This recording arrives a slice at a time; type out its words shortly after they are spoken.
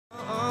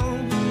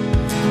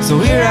So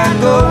here I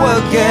go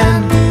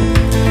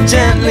again,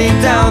 gently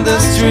down the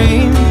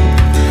stream.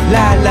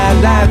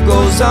 Life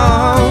goes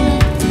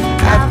on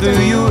after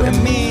you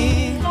and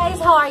me. Guys,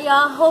 how are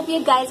y'all? Hope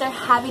you guys are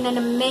having an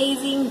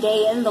amazing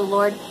day in the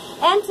Lord.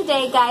 And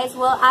today, guys,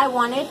 well, I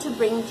wanted to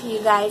bring to you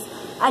guys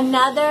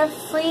another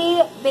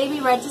free baby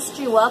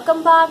registry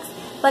welcome box,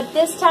 but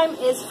this time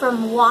is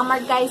from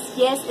Walmart, guys.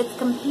 Yes, it's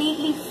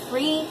completely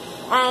free,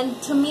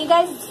 and to me,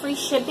 guys, it's free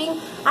shipping.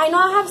 I know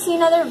I have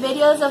seen other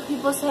videos of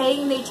people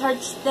saying they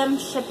charge them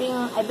shipping,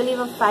 I believe,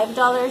 of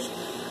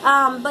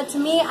 $5. But to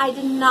me, I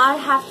did not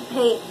have to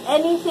pay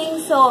anything,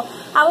 so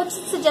I would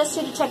suggest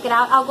you to check it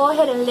out. I'll go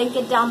ahead and link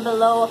it down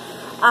below,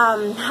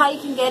 how you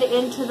can get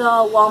into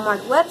the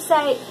Walmart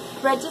website,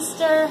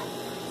 register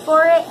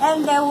for it,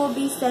 and they will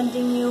be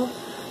sending you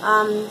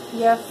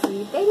your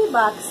free baby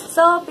box.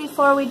 So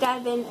before we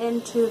dive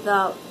into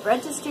the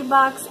registry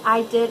box,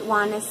 I did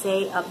want to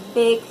say a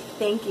big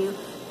thank you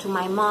to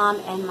my mom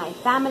and my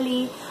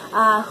family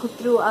who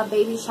threw a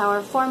baby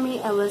shower for me.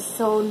 It was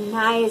so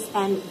nice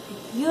and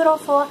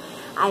beautiful.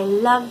 I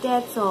loved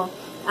it. So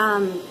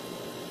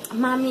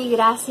mami,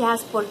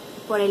 gracias por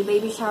el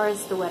baby shower,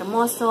 estuvo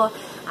hermoso.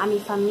 A mi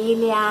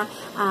familia,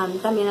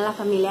 también a la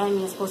familia de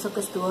mi esposo que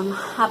estuvo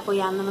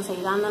apoyándonos,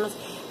 ayudándonos,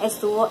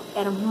 estuvo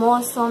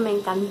hermoso, me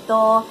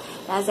encantó,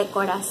 las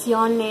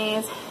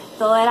decoraciones,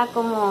 todo era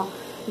como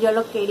yo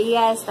lo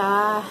quería,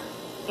 estaba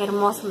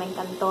hermoso, me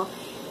encantó.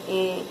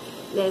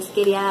 Les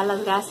quería dar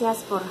las gracias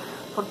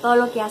por todo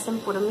lo que hacen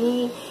por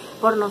mí,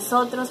 por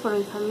nosotros, por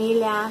mi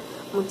familia.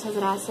 Muchas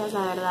gracias,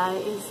 la verdad,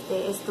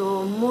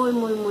 estuvo muy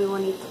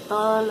bonito.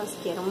 Todos los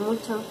quiero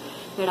mucho.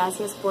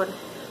 Gracias por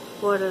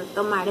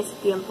tomar ese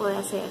tiempo de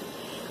hacer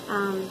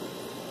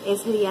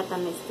ese día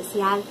tan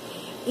especial.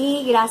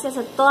 Y gracias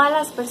a todas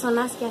las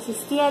personas que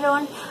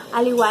asistieron,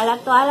 al igual a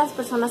todas las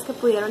personas que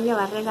pudieron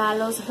llevar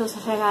regalos.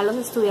 Los regalos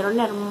estuvieron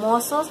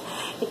hermosos.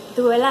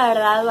 Tuve, la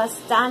verdad,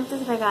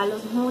 bastantes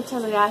regalos.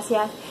 Muchas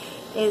gracias.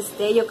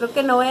 Yo creo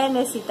que no voy a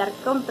necesitar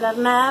comprar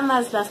nada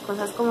más las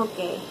cosas como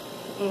que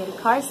el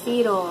car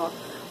seat o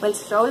el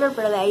stroller,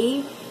 pero de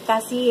ahí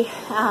casi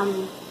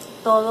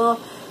todo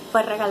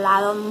fue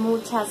regalado.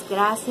 Muchas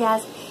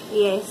gracias.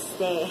 Y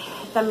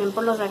también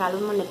por los regalos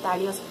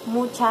monetarios,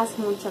 muchas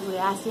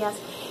gracias.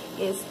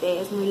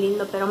 Es muy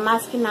lindo, pero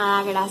más que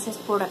nada gracias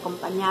por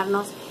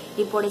acompañarnos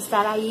y por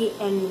estar ahí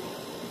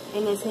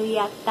en ese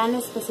día tan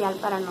especial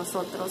para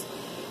nosotros,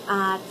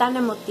 tan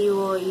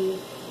emotivo, y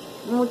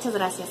muchas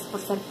gracias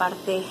por ser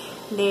parte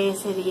de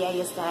ese día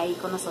y estar ahí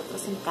con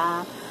nosotros en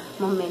cada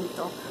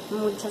momento.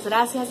 Muchas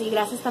gracias, y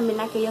gracias también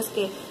a aquellos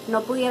que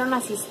no pudieron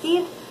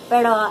asistir,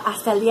 pero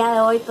hasta el día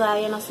de hoy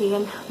todavía nos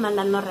siguen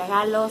mandando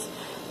regalos.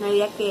 No hay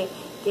día que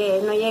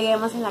no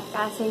lleguemos a la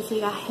casa y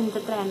siga gente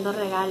trayendo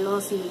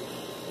regalos,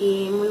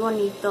 y muy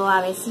bonito,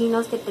 a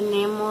vecinos que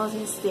tenemos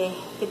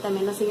que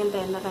también nos siguen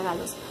trayendo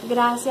regalos.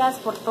 Gracias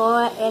por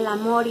todo el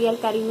amor y el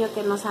cariño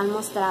que nos han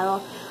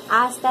mostrado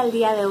hasta el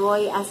día de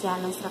hoy hacia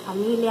nuestra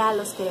familia.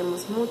 Los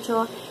queremos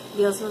mucho.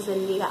 Dios los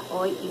bendiga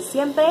hoy y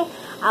siempre.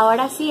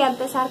 Ahora sí, a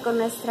empezar con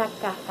nuestra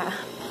caja.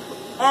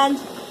 And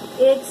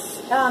it's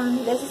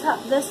this is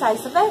the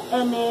size of it,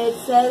 and it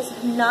says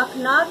knock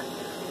knock,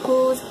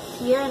 who's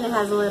here, and it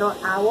has a little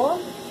owl.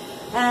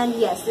 And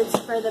yes, it's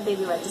for the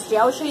baby registry.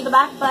 I will show you the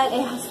back, but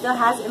it still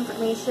has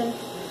information.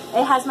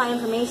 It has my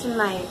information,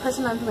 my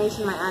personal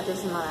information, my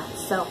address, and all that.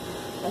 So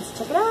let's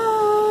check it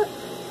out.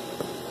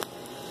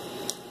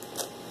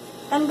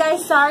 And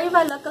guys, sorry if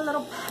I look a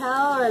little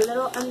pale or a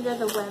little under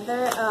the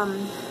weather.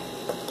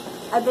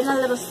 I've been a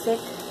little sick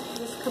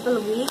this couple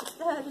of weeks,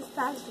 this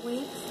past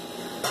week.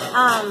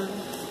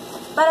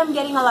 But I'm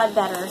getting a lot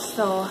better,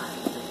 so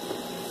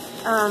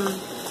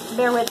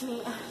bear with me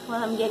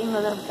while I'm getting a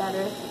little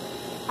better.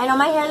 I know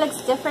my hair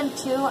looks different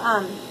too.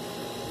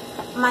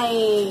 My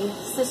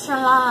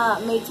sister-in-law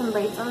made some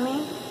braids on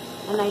me,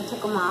 and I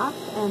took them off,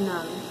 and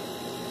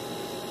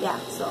yeah,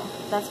 so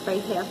that's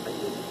braid hair for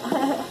you.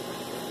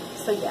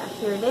 So yeah,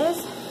 here it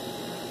is.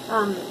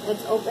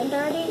 It's opened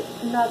already,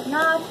 knock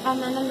knock,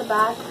 and then in the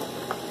back,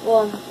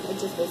 well, it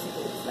just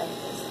basically looks like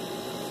this.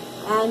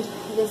 And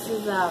this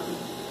is the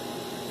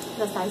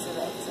size of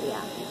it, so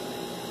yeah.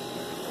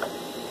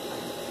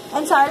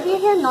 And sorry if you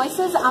hear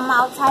noises, I'm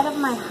outside of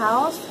my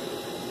house.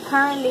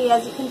 Currently,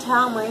 as you can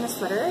tell, I'm wearing a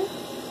sweater.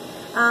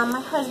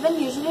 My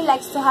husband usually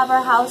likes to have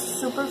our house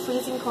super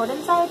freezing cold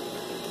inside,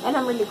 and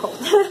I'm really cold.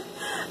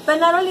 But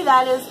not only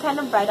that, it was kind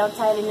of bright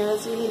outside, and it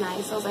was really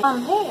nice. So I was like,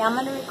 hey, I'm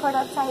gonna record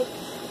outside.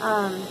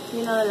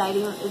 You know, the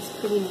lighting is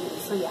pretty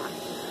neat, so yeah.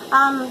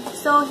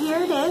 So here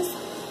it is,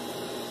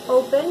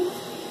 open.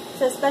 It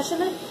says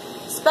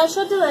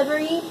special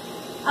delivery,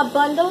 a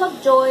bundle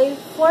of joy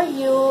for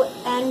you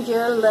and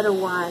your little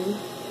one.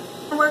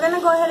 And we're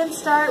gonna go ahead and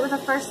start with the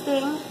first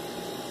thing.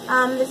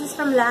 This is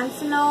from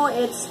Lansino.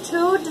 It's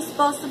 2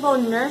 disposable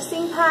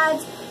nursing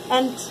pads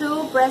and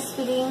 2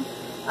 breastfeeding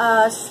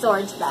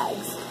storage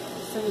bags.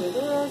 So here it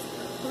is.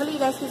 Hopefully you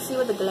guys can see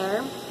with the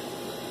glare.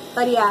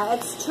 But yeah,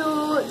 it's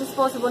 2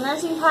 disposable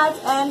nursing pads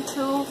and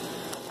 2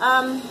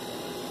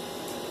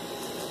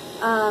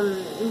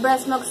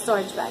 breast milk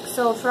storage bag.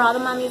 So for all the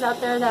mommies out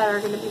there that are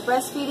going to be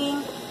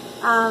breastfeeding,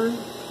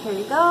 here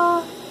you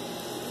go.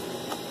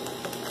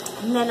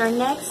 And then our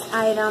next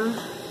item,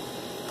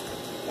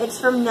 it's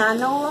from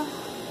Nano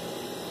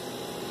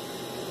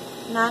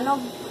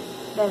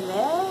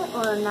Bebe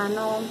or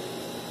Nano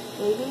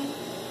Baby.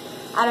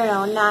 I don't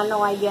know,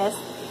 Nano I guess.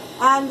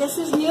 And this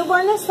is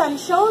Newborn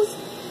Essentials.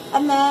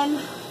 And then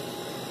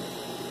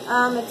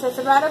it says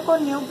a radical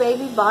new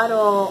baby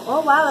bottle.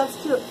 Oh wow, that's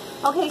cute.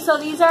 Okay, so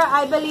these are,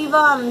 I believe,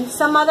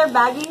 some other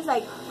baggies,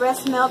 like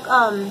breast milk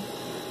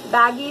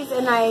baggies,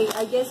 and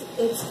I guess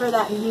it's for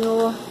that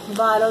new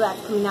bottle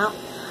that's coming out.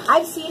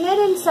 I've seen it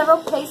in several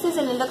places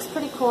and it looks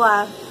pretty cool.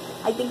 I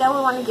think I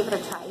would want to give it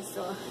a try.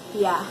 So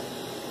yeah,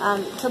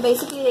 so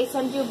basically they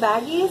send you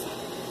baggies,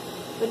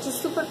 which is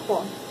super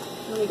cool.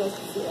 Maybe you guys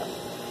can see that.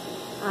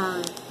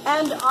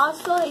 And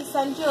also they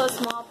send you a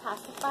small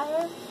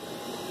pacifier,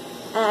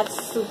 and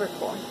that's super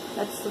cool.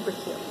 That's super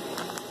cute.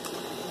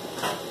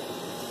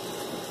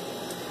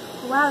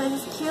 Wow,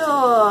 this is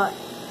cute.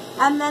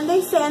 And then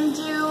they send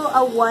you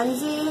a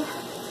onesie,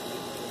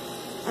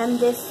 and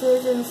this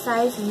is in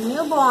size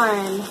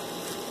newborn.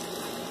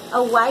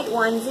 A white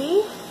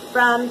onesie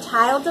from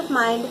Child of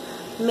Mine,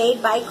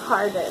 made by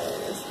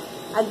Carter's.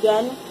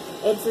 Again,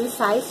 it's in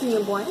size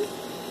newborn.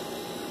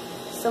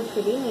 So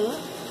pretty neat.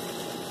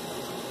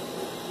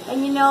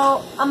 And you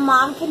know, a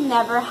mom can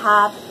never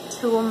have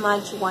too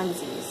much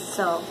onesies,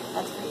 so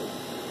that's pretty neat.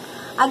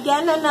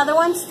 Again, another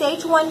one,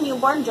 stage 1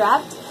 newborn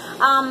draft.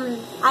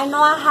 I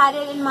know I had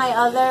it in my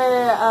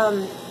other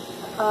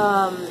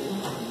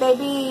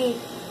baby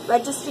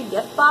registry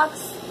gift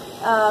box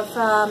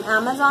from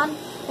Amazon.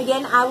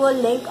 Again, I will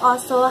link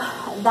also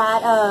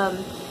that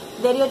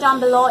video down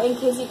below in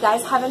case you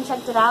guys haven't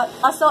checked it out.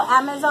 Also,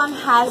 Amazon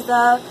has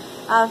the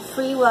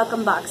free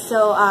welcome box,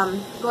 so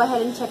go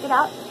ahead and check it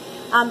out.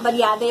 But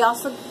yeah, they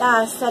also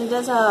send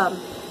us a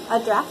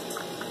draft,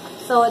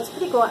 so it's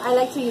pretty cool. I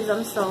like to use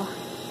them, so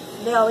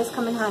they always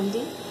come in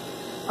handy.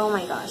 Oh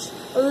my gosh.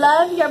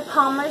 Love Your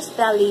Palmer's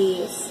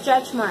Belly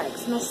Stretch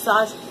Marks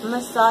Massage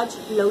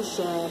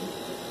Lotion.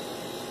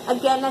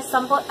 Again, a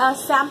sample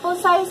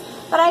size,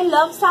 but I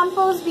love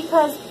samples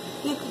because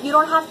you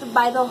don't have to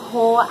buy the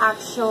whole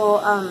actual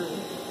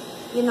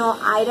you know,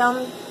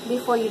 item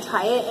before you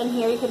try it. And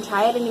here you can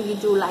try it, and if you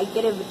do like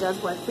it, if it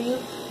does work for you,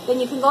 then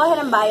you can go ahead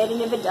and buy it.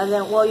 And if it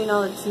doesn't, well, you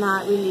know, it's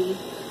not really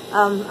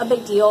a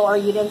big deal, or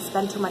you didn't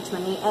spend too much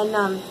money.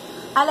 And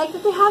I like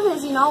that they have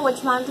this, you know,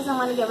 which mom doesn't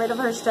want to get rid of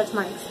her stretch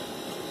marks.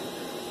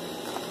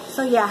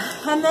 So yeah,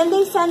 and then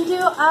they send you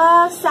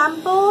a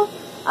sample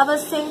of a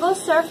single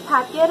serve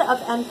packet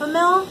of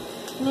Enfamil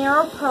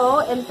Neuro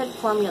Pro infant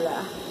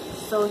formula.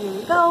 So here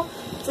you go.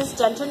 It says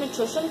Gentle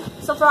Nutrition.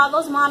 So for all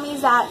those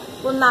mommies that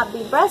will not be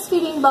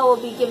breastfeeding but will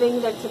be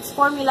giving their kids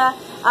formula,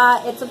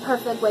 it's a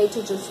perfect way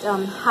to just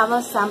have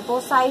a sample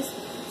size.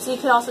 So you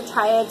could also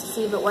try it to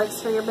see if it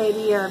works for your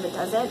baby or if it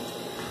doesn't.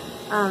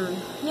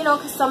 You know,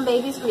 because some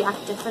babies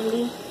react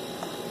differently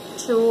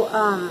to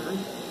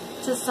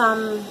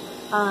some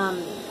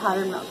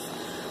powdered milks.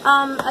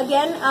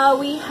 Again,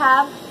 we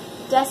have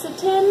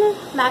Desitin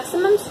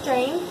Maximum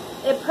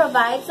Strength. It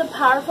provides a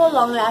powerful,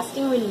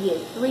 long-lasting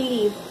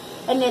relief,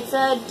 and it's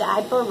a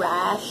diaper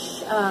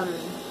rash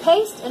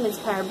paste, and it's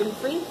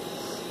paraben-free.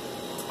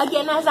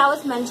 Again, as I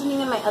was mentioning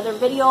in my other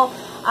video,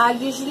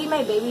 usually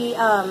my baby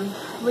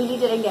really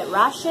didn't get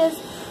rashes,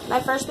 my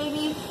first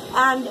baby,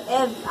 and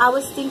if I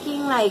was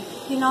thinking, like,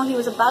 you know, he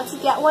was about to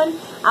get one,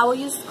 I will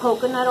use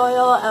coconut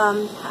oil.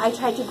 I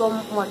tried to go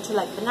more to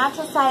like the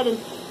natural side, and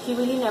he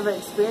really never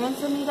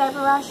experienced any diaper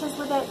rashes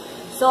with it.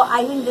 So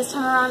I think this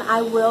time around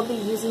I will be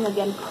using,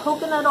 again,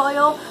 coconut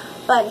oil.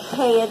 But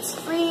hey, it's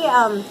free,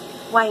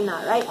 why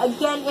not, right?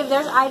 Again, if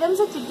there's items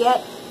that you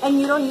get and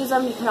you don't use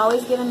them, you can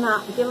always give them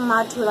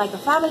out to like a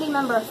family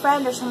member, a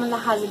friend, or someone that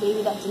has a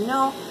baby that you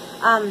know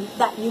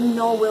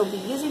will be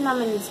using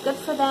them, and it's good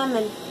for them.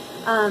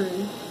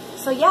 And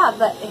so yeah,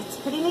 but it's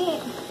pretty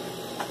neat.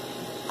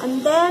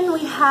 And then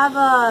we have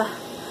a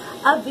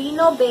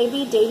Aveeno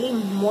Baby Daily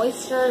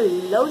Moisture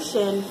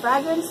Lotion,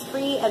 fragrance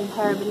free and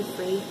paraben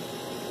free.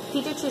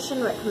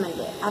 Pediatrician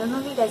recommended. I don't know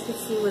if you guys can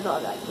see with all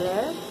that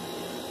glare.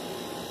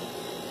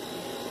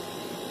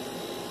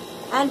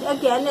 And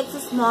again, it's a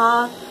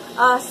small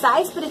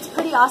size, but it's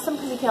pretty awesome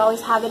because you can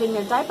always have it in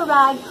your diaper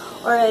bag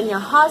or in your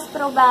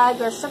hospital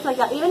bag or stuff like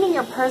that. Even in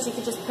your purse, you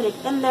could just put it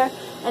in there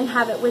and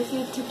have it with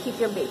you to keep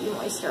your baby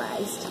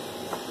moisturized.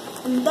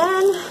 And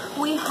then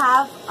we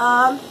have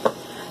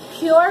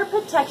Pure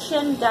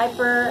Protection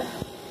Diaper,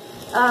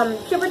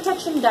 Pure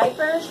Protection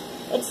Diapers.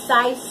 It's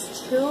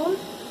size 2.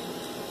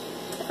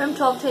 From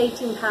 12 to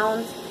 18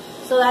 pounds.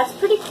 So that's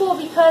pretty cool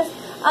because,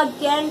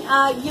 again,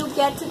 you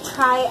get to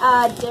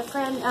try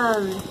different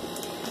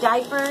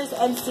diapers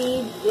and see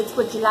it's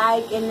what you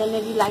like, and then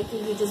if you like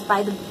it, you just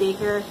buy the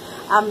bigger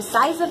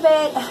size of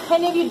it.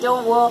 And if you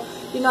don't, well,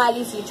 you know, at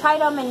least you tried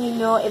them and you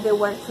know if it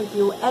worked for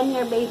you and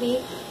your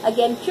baby.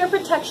 Again, Pure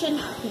Protection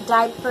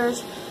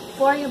diapers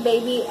for your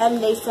baby,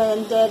 and they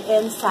send it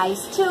in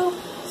size 2.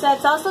 So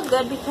it's also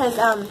good because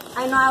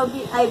I know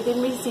I've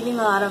been receiving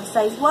a lot of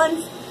size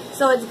 1s.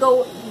 So it's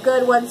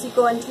good once you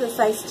go into a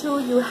size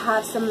 2, you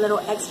have some little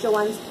extra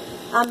ones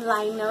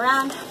lying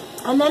around.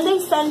 And then they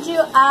send you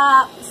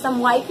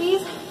some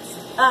wipies,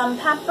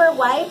 pamper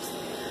wipes,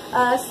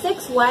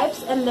 6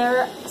 wipes, and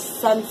they're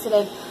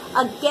sensitive.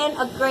 Again,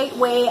 a great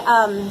way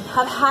of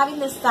having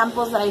the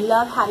samples that I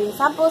love having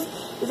samples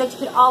is that you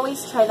could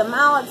always try them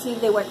out, see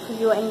if they work for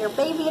you and your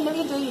baby, and if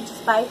you do, you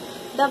just buy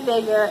the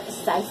bigger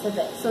size of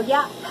it. So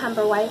yeah,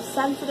 pamper wipes,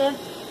 sensitive,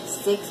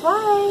 6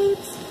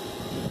 wipes.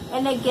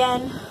 And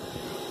again,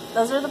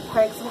 those are the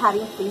perks of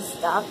having free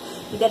stuff.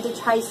 You get to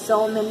try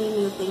so many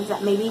new things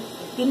that maybe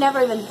you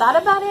never even thought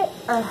about it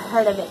or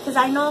heard of it. Because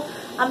I know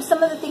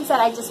some of the things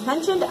that I just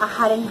mentioned, I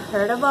hadn't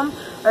heard of them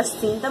or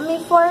seen them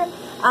before.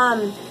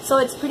 So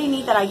it's pretty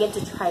neat that I get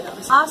to try them.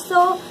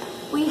 Also,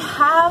 we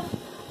have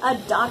a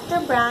Dr.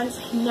 Brand's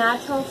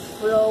Natural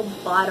Flow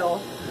bottle.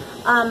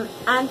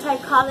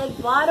 Anti-colic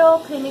bottle,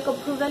 clinical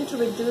proven to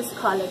reduce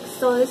colic.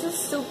 So this is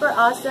super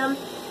awesome.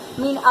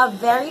 I mean, a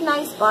very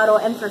nice bottle,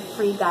 and for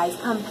free, guys,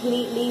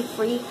 completely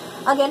free.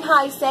 Again, how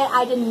I said,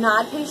 I did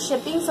not pay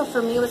shipping, so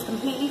for me it was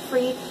completely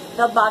free,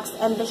 the box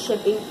and the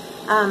shipping.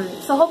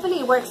 So hopefully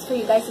it works for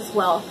you guys as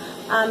well.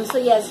 So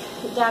yes,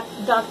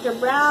 Dr.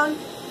 Brown,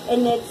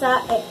 and it's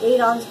an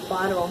 8-ounce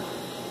bottle.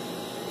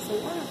 So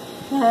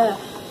yeah,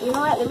 you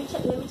know what? Let me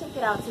check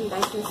it out so you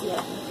guys can see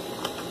it.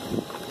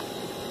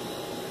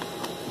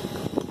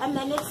 And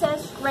then it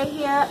says right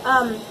here,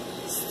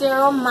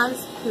 sterile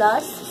months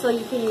plus, so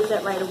you can use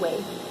it right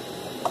away.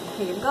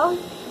 Here you go.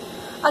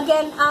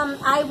 Again,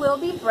 I will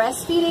be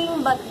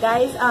breastfeeding, but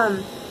guys,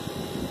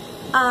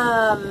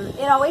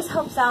 it always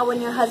helps out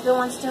when your husband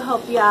wants to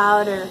help you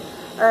out, or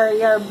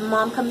your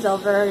mom comes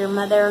over, or your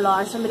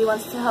mother-in-law, or somebody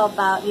wants to help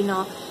out, you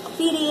know,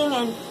 feeding,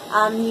 and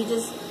you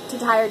just too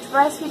tired to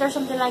breastfeed or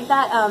something like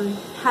that.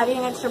 Having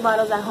extra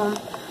bottles at home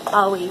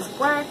always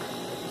work.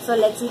 So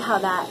let's see how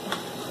that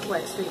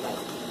works for you guys.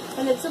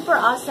 And it's super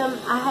awesome.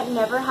 I had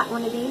never had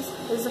one of these.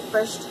 This is the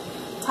first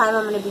time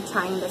I'm going to be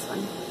trying this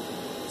one.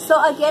 So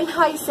again,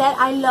 how I said,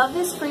 I love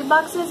these free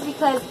boxes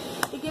because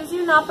it gives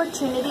you an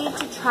opportunity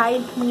to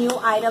try new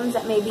items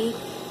that maybe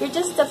you're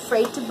just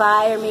afraid to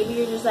buy, or maybe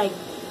you're just like,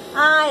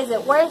 is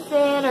it worth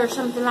it, or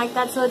something like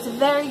that. So it's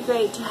very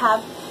great to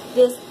have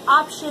these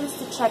options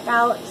to check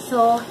out.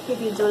 So if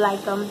you do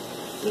like them,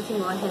 you can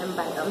go ahead and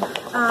buy them.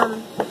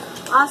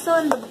 Also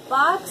in the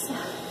box,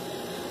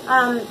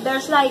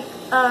 there's like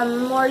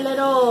more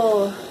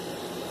little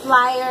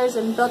flyers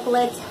and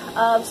booklets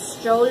of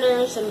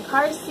strollers and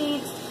car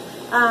seats.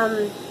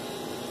 A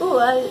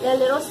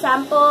little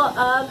sample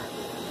of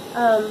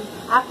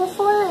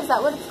Aquaphor, is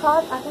that what it's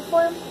called?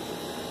 Aquaphor?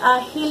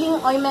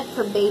 Healing ointment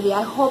for baby.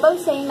 I hope I'm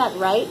saying that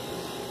right.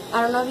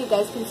 I don't know if you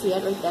guys can see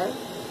it right there.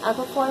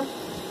 Aquaphor.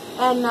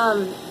 And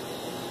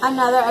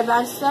another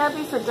advanced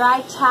therapy for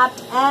dry,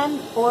 chapped,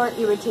 and or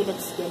irritated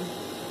skin.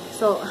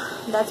 So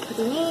that's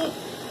pretty neat.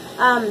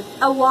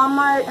 A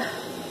Walmart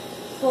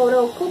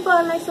photo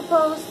coupon, I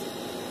suppose.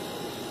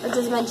 Or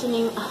just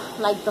mentioning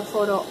like the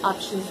photo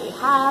options they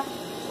have.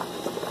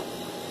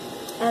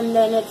 And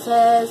then it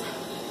says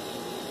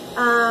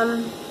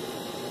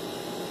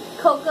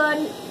cocoa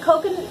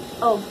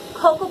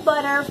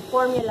butter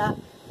formula.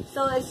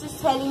 So it's just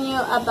telling you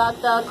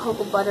about the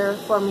cocoa butter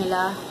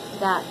formula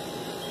that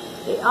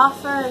they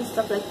offer and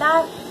stuff like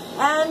that.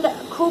 And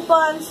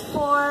coupons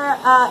for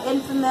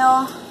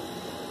Enfamil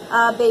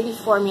baby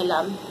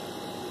formula.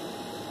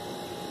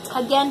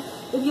 Again,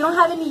 if you don't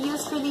have any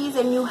use for these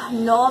and you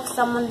know of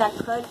someone that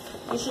could,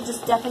 you should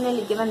just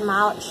definitely give them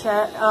out.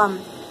 Share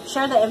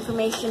the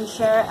information,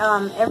 share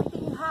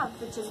everything you have,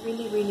 which is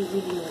really, really,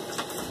 really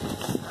neat.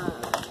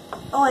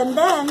 And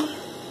then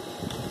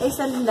they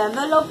sent an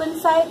envelope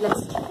inside.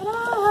 Let's check it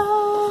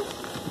out.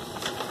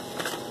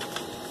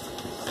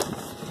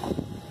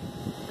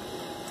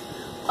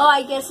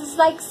 I guess it's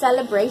like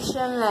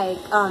celebration, like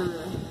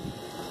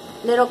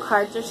little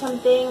cards or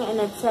something, and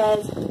it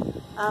says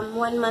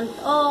 1 month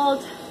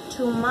old,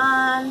 2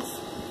 months,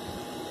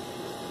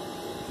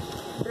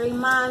 3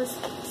 months.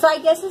 So I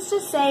guess it's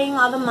just saying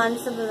all the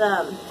months of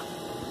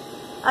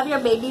your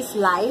baby's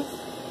life.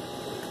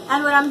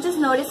 And what I'm just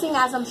noticing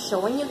as I'm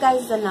showing you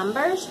guys the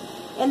numbers,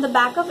 in the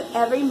back of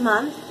every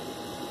month,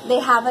 they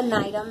have an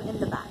item in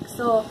the back.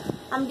 So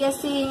I'm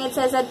guessing it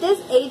says, at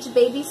this age,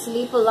 babies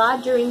sleep a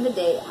lot during the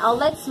day.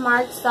 Outlet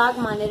Smart Stock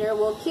Monitor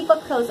will keep a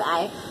close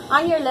eye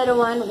on your little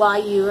one while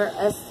you're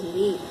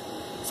asleep.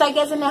 So I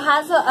guess, and it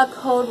has a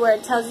code where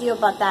it tells you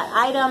about that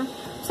item.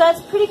 So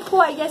that's pretty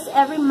cool. I guess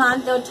every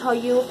month they'll tell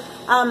you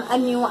a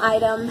new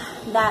item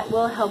that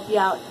will help you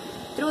out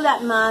through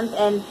that month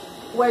and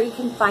where you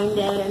can find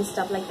it and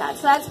stuff like that.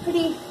 So that's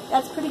pretty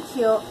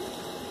cute,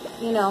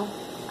 you know,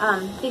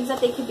 things that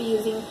they could be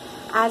using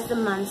as the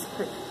months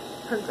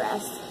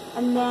progress.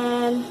 And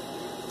then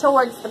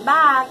towards the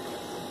back,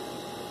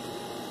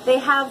 they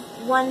have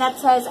one that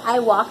says, I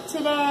walked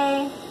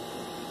today,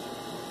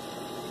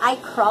 I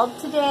crawled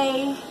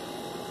today,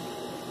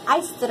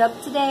 I stood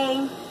up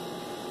today.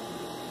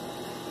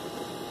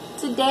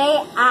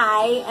 today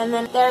and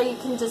then there you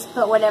can just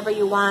put whatever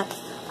you want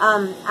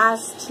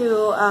as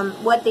to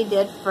what they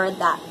did for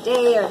that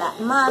day or that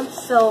month.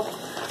 So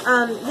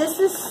this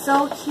is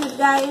so cute,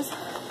 guys.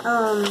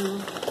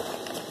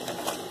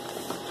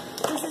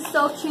 This is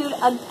so cute.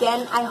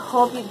 Again, I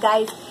hope you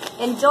guys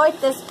enjoyed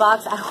this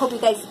box. I hope you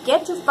guys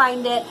get to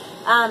find it.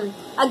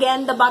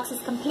 Again, the box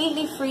is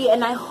completely free,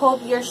 and I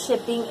hope your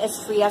shipping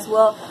is free as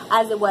well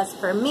as it was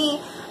for me.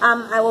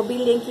 I will be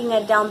linking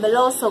it down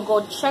below, so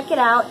go check it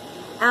out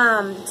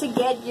to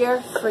get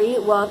your free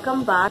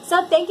welcome box.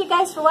 So thank you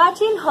guys for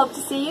watching. Hope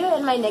to see you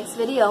in my next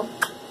video.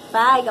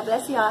 Bye. God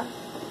bless y'all.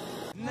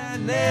 I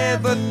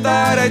never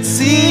thought I'd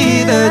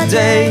see the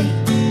day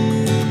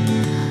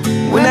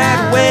when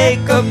I'd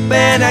wake up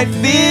and I'd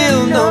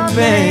feel no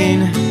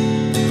pain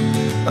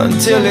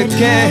until it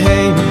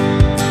came.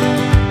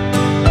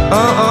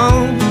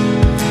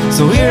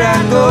 So here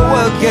I go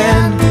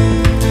again,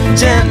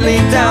 gently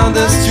down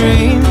the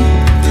stream.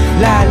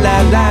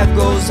 Life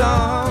goes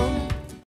on.